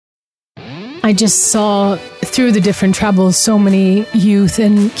I just saw through the different travels so many youth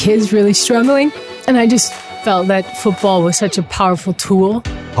and kids really struggling. And I just felt that football was such a powerful tool.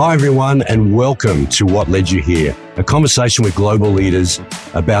 Hi everyone, and welcome to What Led You Here, a conversation with global leaders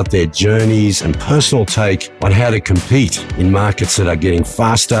about their journeys and personal take on how to compete in markets that are getting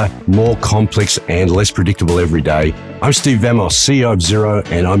faster, more complex and less predictable every day. I'm Steve Vamos, CEO of Xero,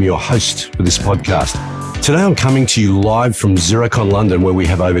 and I'm your host for this podcast. Today I'm coming to you live from Xerocon London, where we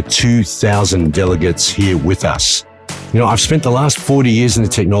have over 2,000 delegates here with us. You know, I've spent the last 40 years in the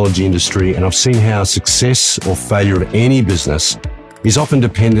technology industry, and I've seen how success or failure of any business is often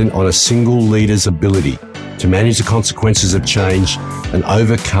dependent on a single leader's ability to manage the consequences of change and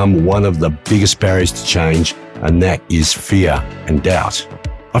overcome one of the biggest barriers to change, and that is fear and doubt.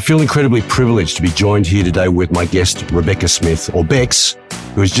 I feel incredibly privileged to be joined here today with my guest, Rebecca Smith, or Bex,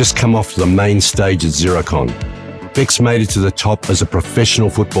 who has just come off the main stage at Xerocon. Bex made it to the top as a professional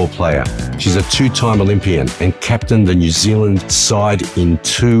football player. She's a two-time Olympian and captained the New Zealand side in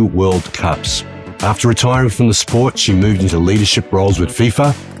 2 World Cups. After retiring from the sport, she moved into leadership roles with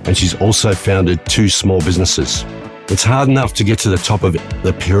FIFA, and she's also founded 2 small businesses. It's hard enough to get to the top of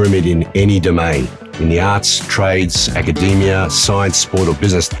the pyramid in any domain, in the arts, trades, academia, science, sport, or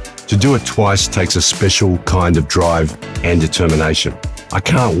business. To do it twice takes a special kind of drive and determination. I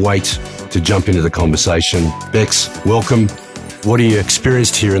can't wait to jump into the conversation. Bex, welcome. What have you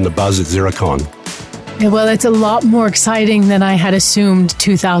experienced here in the buzz at Xerocon? Yeah, well, it's a lot more exciting than I had assumed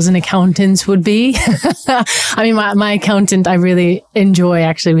 2,000 accountants would be. I mean, my accountant, I really enjoy,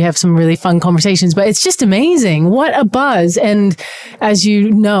 actually. We have some really fun conversations, but it's just amazing. What a buzz. And as you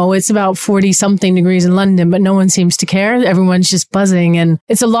know, it's about 40 something degrees in London, but no one seems to care. Everyone's just buzzing, and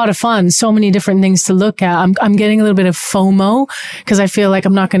it's a lot of fun. So many different things to look at. I'm getting a little bit of FOMO because I feel like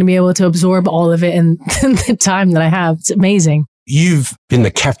I'm not going to be able to absorb all of it in the time that I have. It's amazing. You've been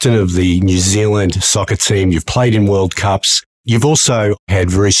the captain of the New Zealand soccer team. You've played in World Cups. You've also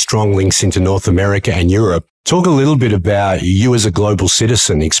had very strong links into North America and Europe. Talk a little bit about you as a global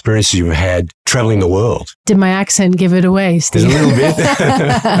citizen, the experiences you've had traveling the world. Did my accent give it away, Steve? There's a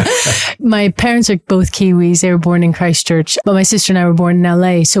little bit. My parents are both Kiwis. They were born in Christchurch, but my sister and I were born in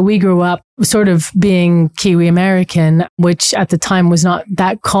LA. So we grew up sort of being Kiwi American, which at the time was not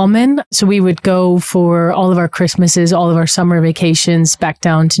that common. So we would go for all of our Christmases, all of our summer vacations back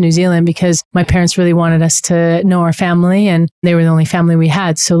down to New Zealand because my parents really wanted us to know our family, and they were the only family we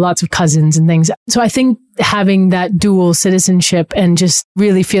had. So lots of cousins and things. So I think having that dual citizenship and just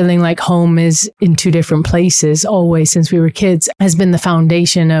really feeling like home is in 2 different places always since we were kids has been the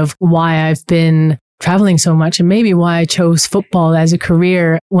foundation of why I've been traveling so much, and maybe why I chose football as a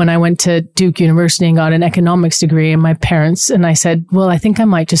career when I went to Duke University and got an economics degree. And my parents and I said, well, I think I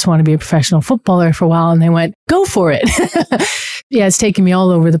might just want to be a professional footballer for a while. And they went, go for it. Yeah, it's taken me all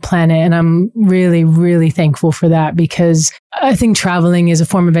over the planet. And I'm really, really thankful for that because I think traveling is a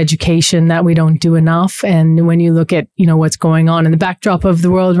form of education that we don't do enough. And when you look at, what's going on in the backdrop of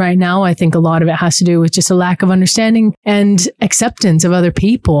the world right now, I think a lot of it has to do with just a lack of understanding and acceptance of other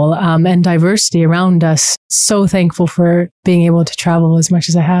people and diversity around us. So thankful for being able to travel as much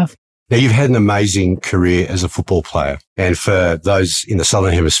as I have. Now, you've had an amazing career as a football player. And for those in the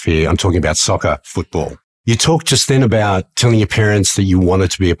Southern Hemisphere, I'm talking about soccer, football. You talked just then about telling your parents that you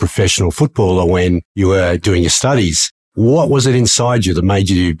wanted to be a professional footballer when you were doing your studies. What was it inside you that made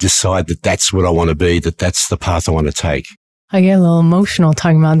you decide that that's what I want to be, that that's the path I want to take? I get a little emotional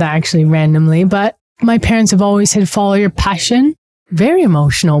talking about that actually randomly, but my parents have always said, follow your passion. Very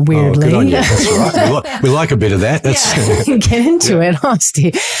emotional, weirdly. Oh, good on you. That's right. We like a bit of that. Yeah, get into it,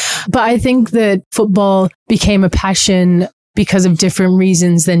 honestly. But I think that football became a passion because of different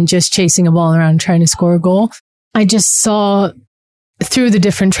reasons than just chasing a ball around trying to score a goal. I just saw through the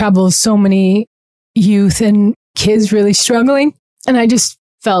different travels so many youth and kids really struggling. And I just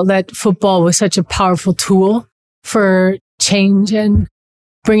felt that football was such a powerful tool for change and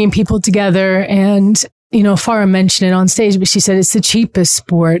bringing people together. And, Farah mentioned it on stage, but she said it's the cheapest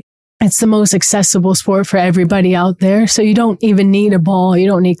sport. It's the most accessible sport for everybody out there. So you don't even need a ball. You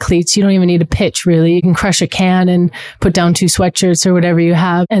don't need cleats. You don't even need a pitch, really. You can crush a can and put down 2 sweatshirts or whatever you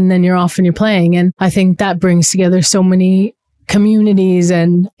have, and then you're off and you're playing. And I think that brings together so many communities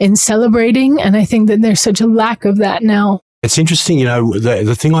and in celebrating. And I think that there's such a lack of that now. It's interesting,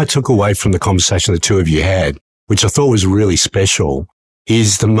 the thing I took away from the conversation the 2 of you had, which I thought was really special,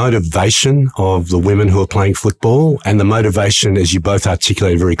 is the motivation of the women who are playing football. And the motivation, as you both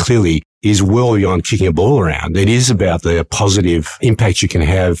articulated very clearly, is well beyond kicking a ball around. It is about the positive impact you can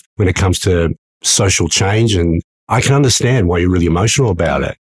have when it comes to social change. And I can understand why you're really emotional about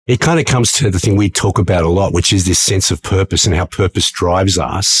it. It kind of comes to the thing we talk about a lot, which is this sense of purpose and how purpose drives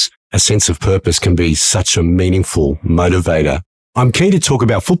us. a sense of purpose can be such a meaningful motivator. I'm keen to talk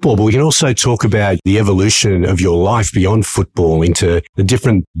about football, but we can also talk about the evolution of your life beyond football into the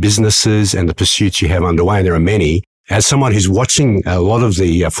different businesses and the pursuits you have underway. And there are many. As someone who's watching a lot of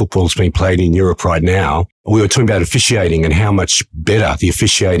the football that's being played in Europe right now, we were talking about officiating and how much better the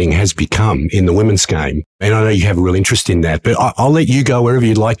officiating has become in the women's game. And I know you have a real interest in that, but I'll let you go wherever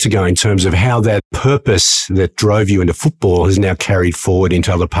you'd like to go in terms of how that purpose that drove you into football has now carried forward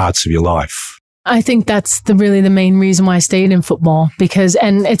into other parts of your life. I think that's really the main reason why I stayed in football,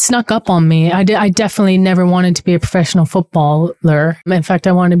 and it snuck up on me. I definitely never wanted to be a professional footballer. In fact,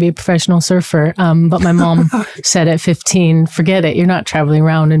 I wanted to be a professional surfer. But my mom said at 15, forget it. You're not traveling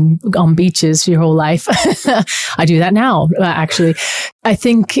around and on beaches your whole life. I do that now, actually. I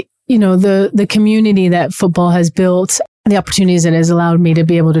think, the community that football has built, the opportunities it has allowed me to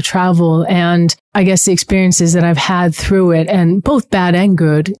be able to travel, and I guess the experiences that I've had through it, and both bad and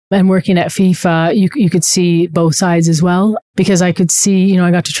good. And working at FIFA, you could see both sides as well, because I could see,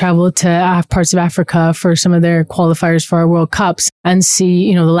 I got to travel to parts of Africa for some of their qualifiers for our World Cups and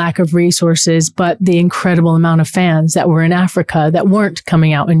see, the lack of resources, but the incredible amount of fans that were in Africa that weren't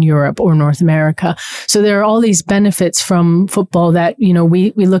coming out in Europe or North America. So there are all these benefits from football that,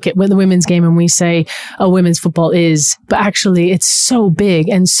 we look at the women's game and we say, oh, women's football is, but actually it's so big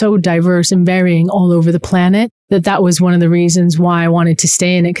and so diverse and varying all over the planet that was one of the reasons why I wanted to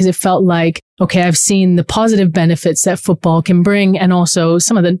stay in it, because it felt like, okay, I've seen the positive benefits that football can bring and also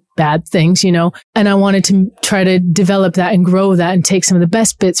some of the bad things, and I wanted to try to develop that and grow that and take some of the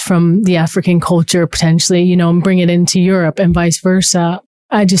best bits from the African culture potentially, and bring it into Europe and vice versa.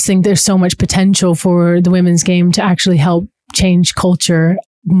 I just think there's so much potential for the women's game to actually help change culture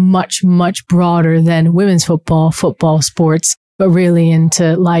much, much broader than women's football sports, but really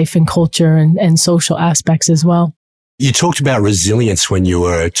into life and culture and social aspects as well. You talked about resilience when you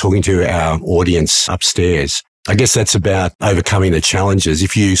were talking to our audience upstairs. I guess that's about overcoming the challenges.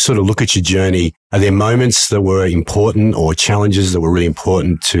 If you sort of look at your journey, are there moments that were important or challenges that were really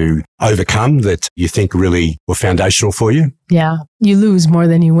important to overcome that you think really were foundational for you? Yeah, you lose more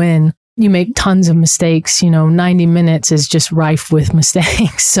than you win. You make tons of mistakes. 90 minutes is just rife with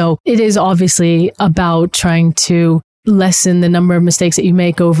mistakes. So it is obviously about trying to lessen the number of mistakes that you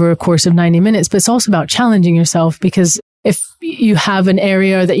make over a course of 90 minutes, but it's also about challenging yourself, because if you have an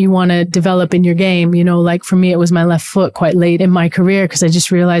area that you want to develop in your game, like for me, it was my left foot quite late in my career, because I just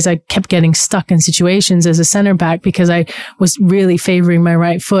realized I kept getting stuck in situations as a center back because I was really favoring my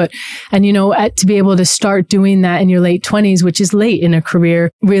right foot. And, to be able to start doing that in your late 20s, which is late in a career,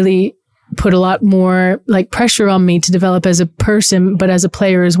 really put a lot more pressure on me to develop as a person, but as a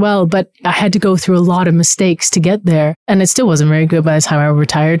player as well. But I had to go through a lot of mistakes to get there. And it still wasn't very good by the time I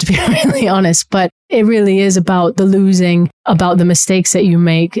retired, to be really honest. But it really is about the losing, about the mistakes that you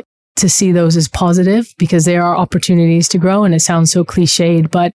make, to see those as positive, because there are opportunities to grow. And it sounds so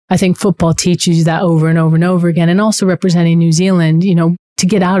cliched, but I think football teaches you that over and over and over again. And also representing New Zealand, to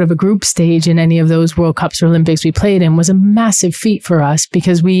get out of a group stage in any of those World Cups or Olympics we played in was a massive feat for us,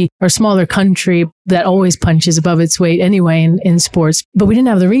 because we are a smaller country that always punches above its weight anyway in sports. But we didn't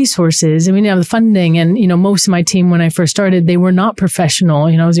have the resources and we didn't have the funding. And, most of my team, when I first started, they were not professional.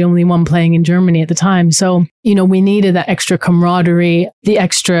 I was the only one playing in Germany at the time. So, we needed that extra camaraderie, the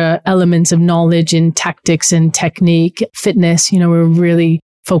extra elements of knowledge and tactics and technique, fitness. We were really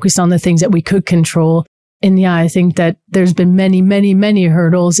focused on the things that we could control. And yeah, I think that there's been many, many, many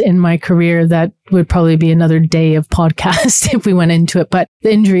hurdles in my career that would probably be another day of podcast if we went into it. But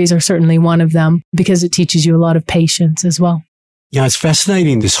the injuries are certainly one of them, because it teaches you a lot of patience as well. Yeah, it's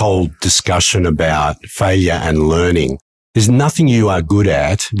fascinating, this whole discussion about failure and learning. There's nothing you are good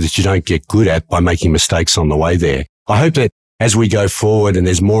at that you don't get good at by making mistakes on the way there. I hope that as we go forward and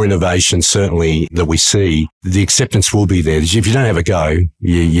there's more innovation, certainly, that we see, the acceptance will be there. If you don't have a go,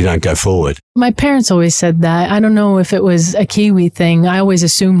 you don't go forward. My parents always said that. I don't know if it was a Kiwi thing. I always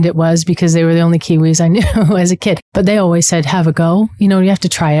assumed it was, because they were the only Kiwis I knew as a kid. But they always said, have a go. You have to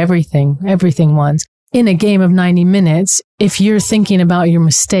try everything once. In a game of 90 minutes, if you're thinking about your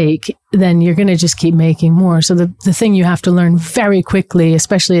mistake, then you're going to just keep making more. So the thing you have to learn very quickly,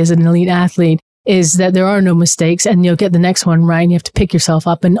 especially as an elite athlete, is that there are no mistakes, and you'll get the next one right, and you have to pick yourself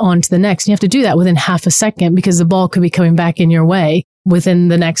up and on to the next. And you have to do that within half a second, because the ball could be coming back in your way within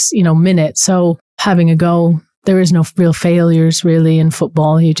the next, minute. So having a go, there is no real failures really in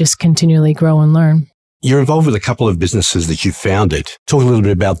football. You just continually grow and learn. You're involved with a couple of businesses that you've founded. Talk a little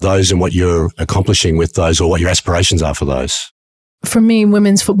bit about those and what you're accomplishing with those, or what your aspirations are for those. For me,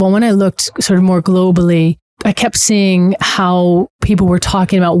 women's football, when I looked sort of more globally, I kept seeing how people were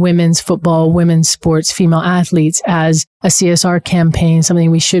talking about women's football, women's sports, female athletes as a CSR campaign,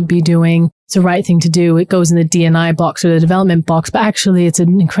 something we should be doing. It's the right thing to do. It goes in the D&I box or the development box, but actually it's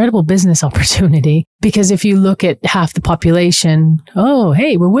an incredible business opportunity because if you look at half the population, oh,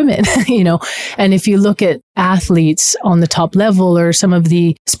 hey, we're women, and if you look at athletes on the top level or some of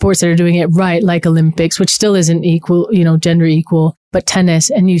the sports that are doing it right, like Olympics, which still isn't equal, gender equal, but tennis,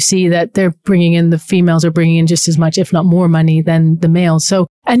 and you see that the females are bringing in just as much, if not more money than the males. So,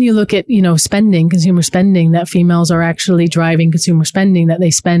 and you look at, spending, consumer spending, that females are actually driving consumer spending, that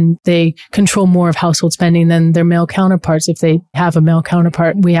they control more of household spending than their male counterparts. If they have a male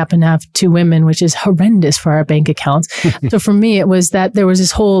counterpart, we happen to have 2 women, which is horrendous for our bank accounts. So for me, it was that there was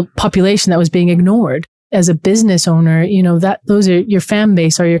this whole population that was being ignored. As a business owner, those are your fan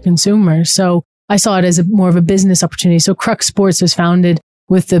base, are your consumers. So I saw it as more of a business opportunity. So Crux Sports was founded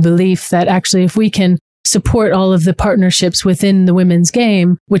with the belief that actually if we can support all of the partnerships within the women's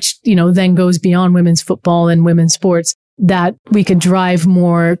game, which, then goes beyond women's football and women's sports, that we could drive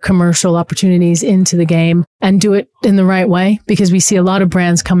more commercial opportunities into the game and do it in the right way. Because we see a lot of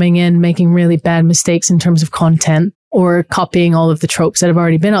brands coming in, making really bad mistakes in terms of content or copying all of the tropes that have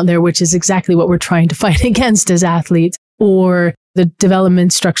already been out there, which is exactly what we're trying to fight against as athletes, or the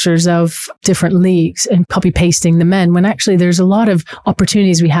development structures of different leagues and copy pasting the men, when actually there's a lot of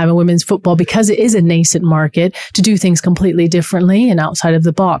opportunities we have in women's football because it is a nascent market to do things completely differently and outside of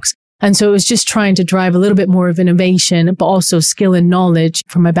the box. And so it was just trying to drive a little bit more of innovation, but also skill and knowledge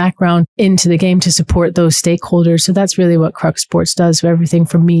from my background into the game to support those stakeholders. So that's really what Crux Sports does. So everything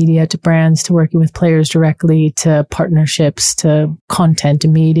from media to brands to working with players directly to partnerships to content to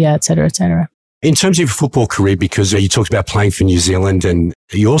media, et cetera, et cetera. In terms of your football career, because you talked about playing for New Zealand and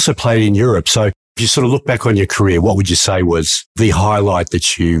you also played in Europe. So if you sort of look back on your career, what would you say was the highlight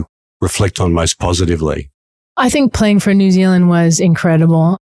that you reflect on most positively? I think playing for New Zealand was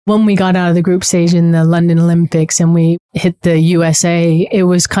incredible. When we got out of the group stage in the London Olympics and we hit the USA, it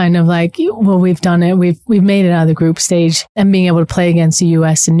was kind of like, well, we've done it. We've made it out of the group stage, and being able to play against the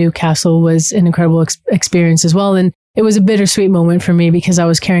US in Newcastle was an incredible experience as well. And it was a bittersweet moment for me because I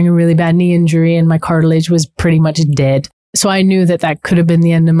was carrying a really bad knee injury and my cartilage was pretty much dead. So I knew that could have been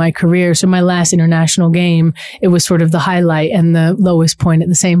the end of my career. So my last international game, it was sort of the highlight and the lowest point at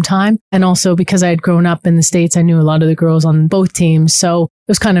the same time. And also because I had grown up in the States, I knew a lot of the girls on both teams. So it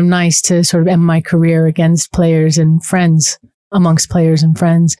was kind of nice to sort of end my career against players and friends, amongst players and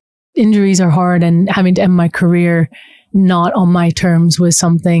friends. Injuries are hard, and having to end my career not on my terms was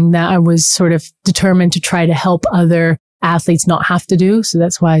something that I was sort of determined to try to help other athletes not have to do. So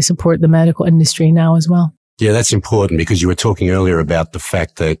that's why I support the medical industry now as well. Yeah, that's important because you were talking earlier about the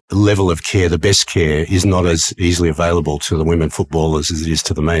fact that the level of care, the best care, is not as easily available to the women footballers as it is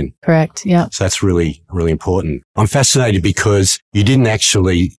to the men. Correct. Yeah. So that's really, really important. I'm fascinated because you didn't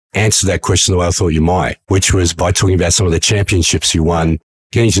actually answer that question the way I thought you might, which was by talking about some of the championships you won.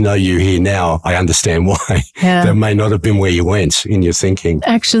 Getting to know you here now, I understand why that may not have been where you went in your thinking.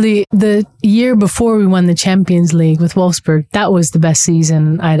 Actually, the year before we won the Champions League with Wolfsburg, that was the best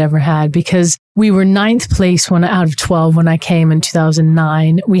season I'd ever had because we were 9th place out of 12 when I came in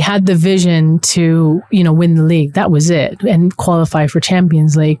 2009. We had the vision to, win the league. That was it, and qualify for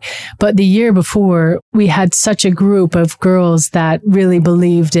Champions League. But the year before, we had such a group of girls that really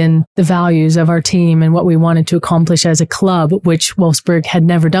believed in the values of our team and what we wanted to accomplish as a club, which Wolfsburg had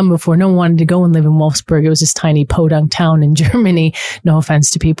never done before. No one wanted to go and live in Wolfsburg. It was this tiny podunk town in Germany. No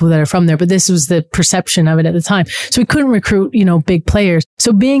offense to people that are from there, but this was the perception of it at the time. So we couldn't recruit, big players.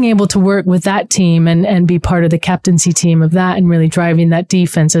 So being able to work with that team and be part of the captaincy team of that and really driving that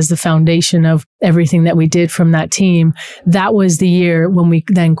defense as the foundation of everything that we did from that team, that was the year when we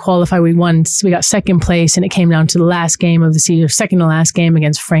then qualified. We won, we got 2nd place, and it came down to the last game of the season, second to last game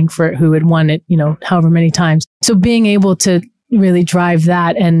against Frankfurt, who had won it, however many times. So being able to really drive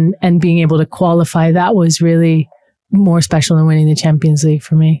that and being able to qualify, that was really more special than winning the Champions League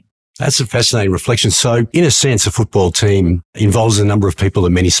for me. That's a fascinating reflection. So in a sense, a football team involves a number of people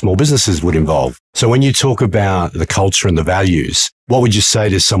that many small businesses would involve. So when you talk about the culture and the values, what would you say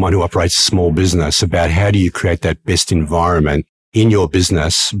to someone who operates a small business about how do you create that best environment in your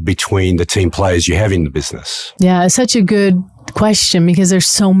business between the team players you have in the business? Yeah, it's such a good question because there's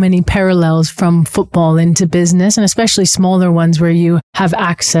so many parallels from football into business, and especially smaller ones where you have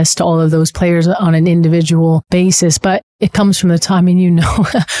access to all of those players on an individual basis. But it comes from the top. I mean, you know,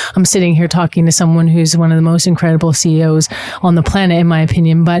 I'm sitting here talking to someone who's one of the most incredible CEOs on the planet, in my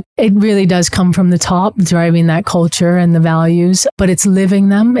opinion, but it really does come from the top, driving that culture and the values, but it's living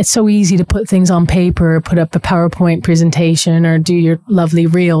them. It's so easy to put things on paper, put up a PowerPoint presentation or do your lovely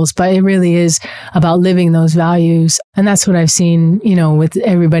reels, but it really is about living those values. And that's what I've seen, you know, with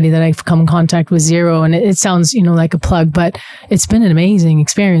everybody that I've come in contact with Xero. And it sounds, you know, like a plug, but it's been an amazing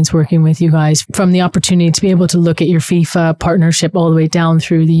experience working with you guys, from the opportunity to be able to look at your FIFA partnership all the way down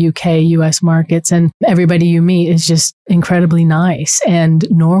through the UK, US markets, and everybody you meet is just incredibly nice and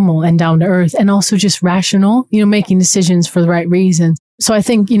normal and down to earth and also just rational, you know, making decisions for the right reasons. So I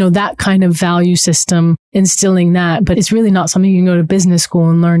think, you know, that kind of value system, instilling that, but it's really not something you can go to business school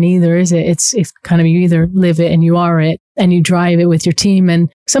and learn either, is it? It's kind of, you either live it and you are it and you drive it with your team.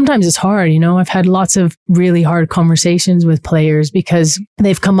 And sometimes it's hard, you know, I've had lots of really hard conversations with players because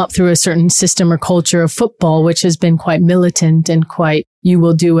they've come up through a certain system or culture of football, which has been quite militant and quite, you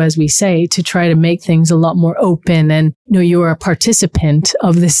will do as we say, to try to make things a lot more open. And, you know, you're a participant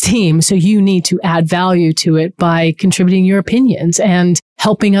of this team, so you need to add value to it by contributing your opinions and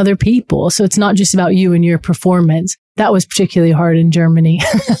helping other people. So it's not just about you and your performance. That was particularly hard in Germany.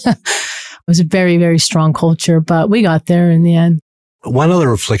 It was a very, very strong culture, but we got there in the end. One of the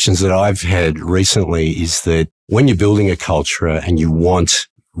reflections that I've had recently is that when you're building a culture and you want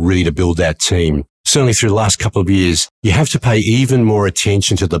really to build that team, certainly through the last couple of years, you have to pay even more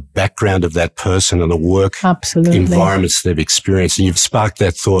attention to the background of that person and the work environments they've experienced. And you've sparked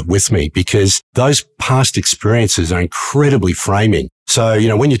that thought with me because those past experiences are incredibly framing. So, you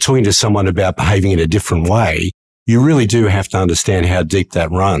know, when you're talking to someone about behaving in a different way, you really do have to understand how deep that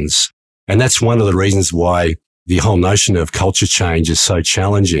runs. And that's one of the reasons why the whole notion of culture change is so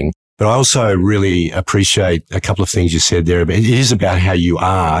challenging. But I also really appreciate a couple of things you said there. It is about how you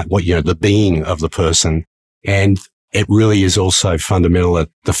are, what, you know, the being of the person. And it really is also fundamental that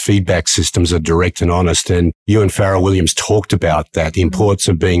the feedback systems are direct and honest. And you and Pharrell Williams talked about that, the importance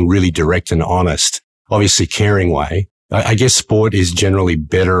of being really direct and honest, obviously caring way. I guess sport is generally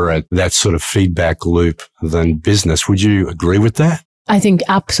better at that sort of feedback loop than business. Would you agree with that? I think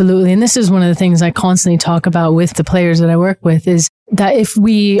absolutely. And this is one of the things I constantly talk about with the players that I work with, is that if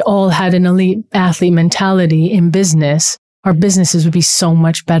we all had an elite athlete mentality in business, our businesses would be so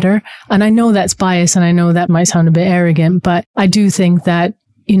much better. And I know that's biased and I know that might sound a bit arrogant, but I do think that,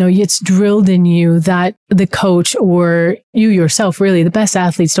 you know, it's drilled in you that the coach or you yourself, really, the best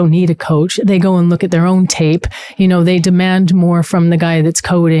athletes don't need a coach. They go and look at their own tape. You know, they demand more from the guy that's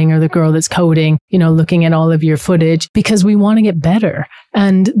coding or the girl that's coding, you know, looking at all of your footage because we want to get better.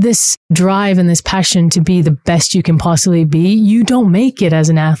 And this drive and this passion to be the best you can possibly be, you don't make it as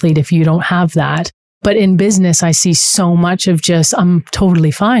an athlete if you don't have that. But in business, I see so much of just, I'm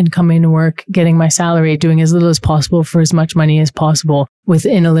totally fine coming to work, getting my salary, doing as little as possible for as much money as possible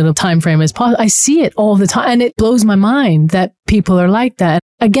within a little time frame as possible. I see it all the time. And it blows my mind that people are like that.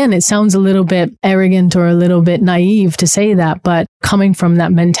 Again, it sounds a little bit arrogant or a little bit naive to say that, but coming from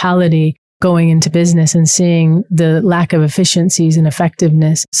that mentality, going into business and seeing the lack of efficiencies and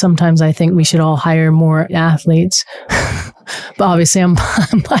effectiveness, sometimes I think we should all hire more athletes. But obviously I'm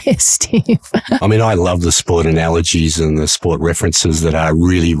biased, Steve. I mean, I love the sport analogies and the sport references that are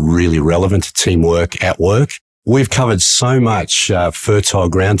really, really relevant to teamwork at work. We've covered so much fertile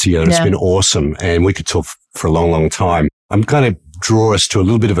ground together. It's been awesome. And we could talk for a long, long time. I'm going to draw us to a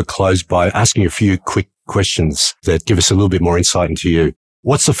little bit of a close by asking a few quick questions that give us a little bit more insight into you.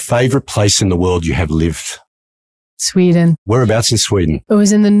 What's the favorite place in the world you have lived? Sweden. Whereabouts in Sweden? It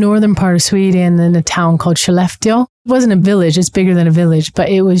was in the northern part of Sweden in a town called Skellefteå. It wasn't a village. It's bigger than a village, but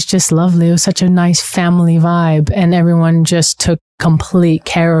it was just lovely. It was such a nice family vibe. And everyone just took complete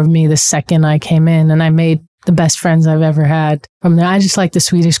care of me the second I came in. And I made the best friends I've ever had from there. I just like the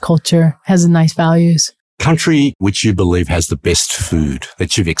Swedish culture. It has nice values. Country which you believe has the best food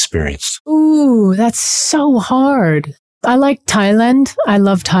that you've experienced? Ooh, that's so hard. I like Thailand. I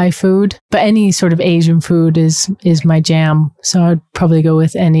love Thai food, but any sort of Asian food is my jam. So I'd probably go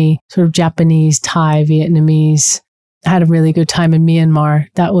with any sort of Japanese, Thai, Vietnamese. I had a really good time in Myanmar.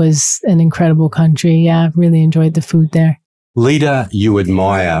 That was an incredible country. Yeah, really enjoyed the food there. Leader you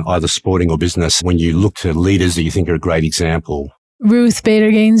admire, either sporting or business, when you look to leaders that you think are a great example? Ruth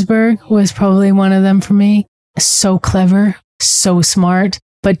Bader Ginsburg was probably one of them for me. So clever, so smart,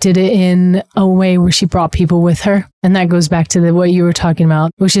 but did it in a way where she brought people with her. And that goes back to what you were talking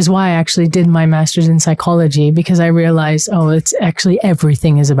about, which is why I actually did my master's in psychology, because I realized, it's actually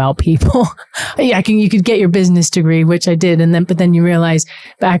everything is about people. You could get your business degree, which I did. But then you realize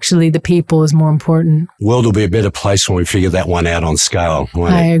actually the people is more important. The world will be a better place when we figure that one out on scale.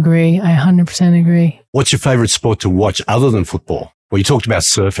 I agree. I 100% agree. What's your favorite sport to watch other than football? Well, you talked about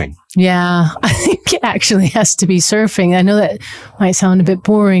surfing. Yeah, I think it actually has to be surfing. I know that might sound a bit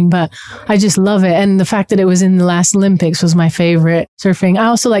boring, but I just love it. And the fact that it was in the last Olympics was my favorite, surfing. I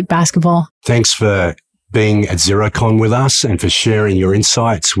also like basketball. Thanks for being at Xerocon with us and for sharing your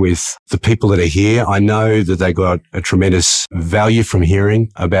insights with the people that are here. I know that they got a tremendous value from hearing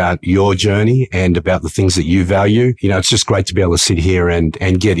about your journey and about the things that you value. You know, it's just great to be able to sit here and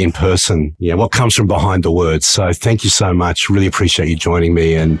get in person, what comes from behind the words. So thank you so much. Really appreciate you joining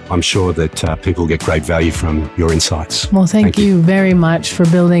me. And I'm sure that people get great value from your insights. Well, thank you very much for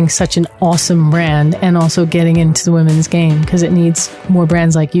building such an awesome brand and also getting into the women's game, because it needs more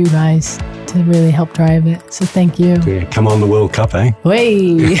brands like you guys to really help drive it. So thank you. Yeah, come on the World Cup, eh?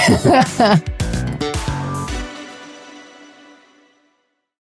 Way.